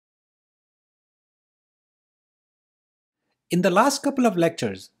In the last couple of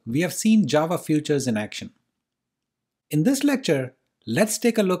lectures, we have seen Java futures in action. In this lecture, let's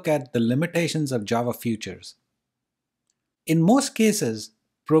take a look at the limitations of Java futures. In most cases,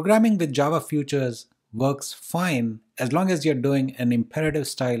 programming with Java futures works fine as long as you're doing an imperative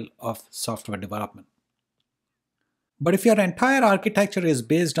style of software development. But if your entire architecture is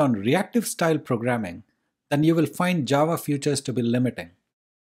based on reactive style programming, then you will find Java futures to be limiting.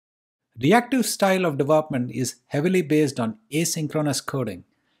 Reactive style of development is heavily based on asynchronous coding,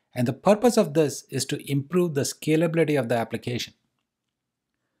 and the purpose of this is to improve the scalability of the application.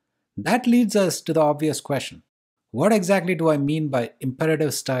 That leads us to the obvious question: what exactly do I mean by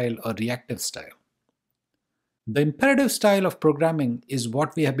imperative style or reactive style? The imperative style of programming is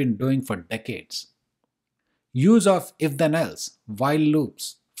what we have been doing for decades. Use of if-then-else, while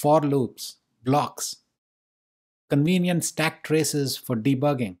loops, for loops, blocks, convenient stack traces for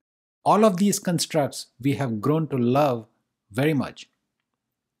debugging. All of these constructs we have grown to love very much.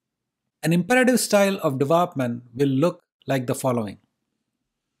 An imperative style of development will look like the following.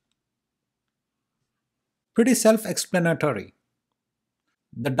 Pretty self-explanatory.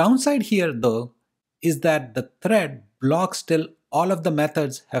 The downside here, though, is that the thread blocks till all of the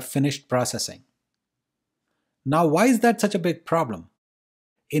methods have finished processing. Now, why is that such a big problem?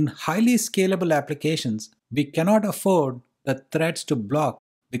 In highly scalable applications, we cannot afford the threads to block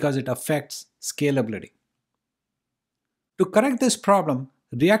because it affects scalability. To correct this problem,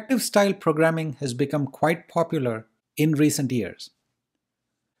 reactive style programming has become quite popular in recent years.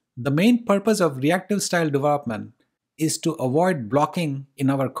 The main purpose of reactive style development is to avoid blocking in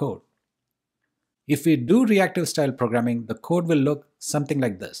our code. If we do reactive style programming, the code will look something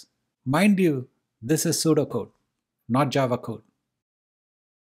like this. Mind you, this is pseudocode, not Java code.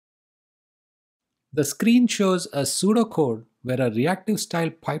 The screen shows a pseudocode where a reactive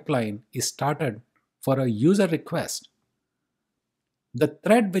style pipeline is started for a user request. The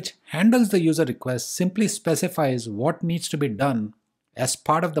thread which handles the user request simply specifies what needs to be done as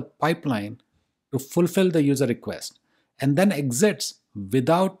part of the pipeline to fulfill the user request, and then exits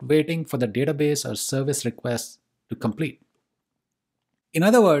without waiting for the database or service requests to complete. In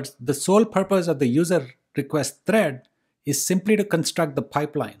other words, the sole purpose of the user request thread is simply to construct the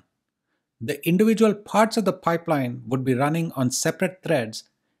pipeline. The individual parts of the pipeline would be running on separate threads,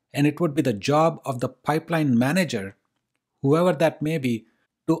 and it would be the job of the pipeline manager, whoever that may be,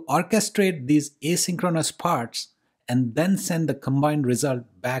 to orchestrate these asynchronous parts and then send the combined result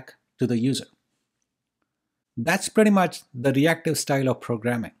back to the user. That's pretty much the reactive style of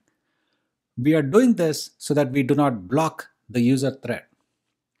programming. We are doing this so that we do not block the user thread.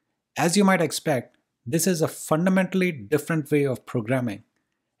 As you might expect, this is a fundamentally different way of programming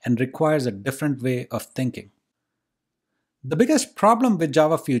and requires a different way of thinking. The biggest problem with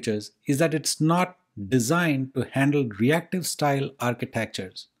Java futures is that it's not designed to handle reactive style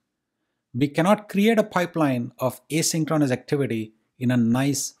architectures. We cannot create a pipeline of asynchronous activity in a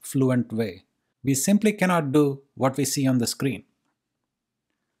nice, fluent way. We simply cannot do what we see on the screen.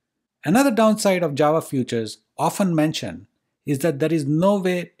 Another downside of Java futures, often mentioned, is that there is no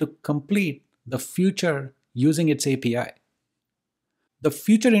way to complete the future using its API. The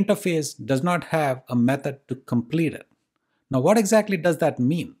future interface does not have a method to complete it. Now, what exactly does that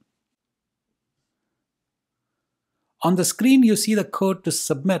mean? On the screen, you see the code to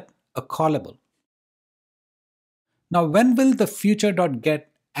submit a callable. Now, when will the future.get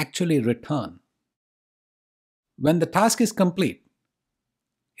actually return? When the task is complete.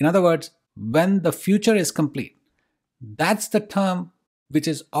 In other words, when the future is complete. That's the term which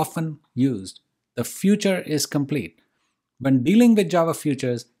is often used. The future is complete. When dealing with Java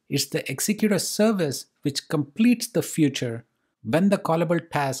futures, it's the executor service which completes the future when the callable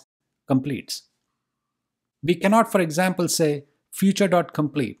task completes. We cannot, for example, say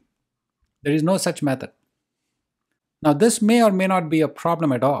future.complete. There is no such method. Now, this may or may not be a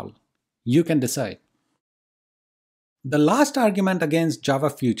problem at all. You can decide. The last argument against Java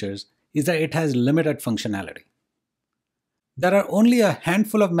futures is that it has limited functionality. There are only a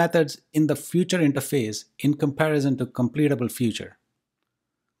handful of methods in the future interface in comparison to completable future.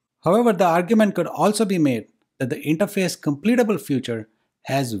 However, the argument could also be made that the interface completable future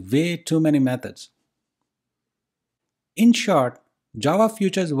has way too many methods. In short, Java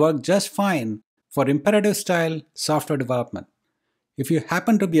futures work just fine for imperative style software development. If you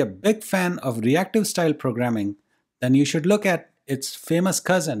happen to be a big fan of reactive style programming, then you should look at its famous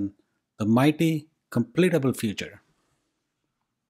cousin, the mighty completable future.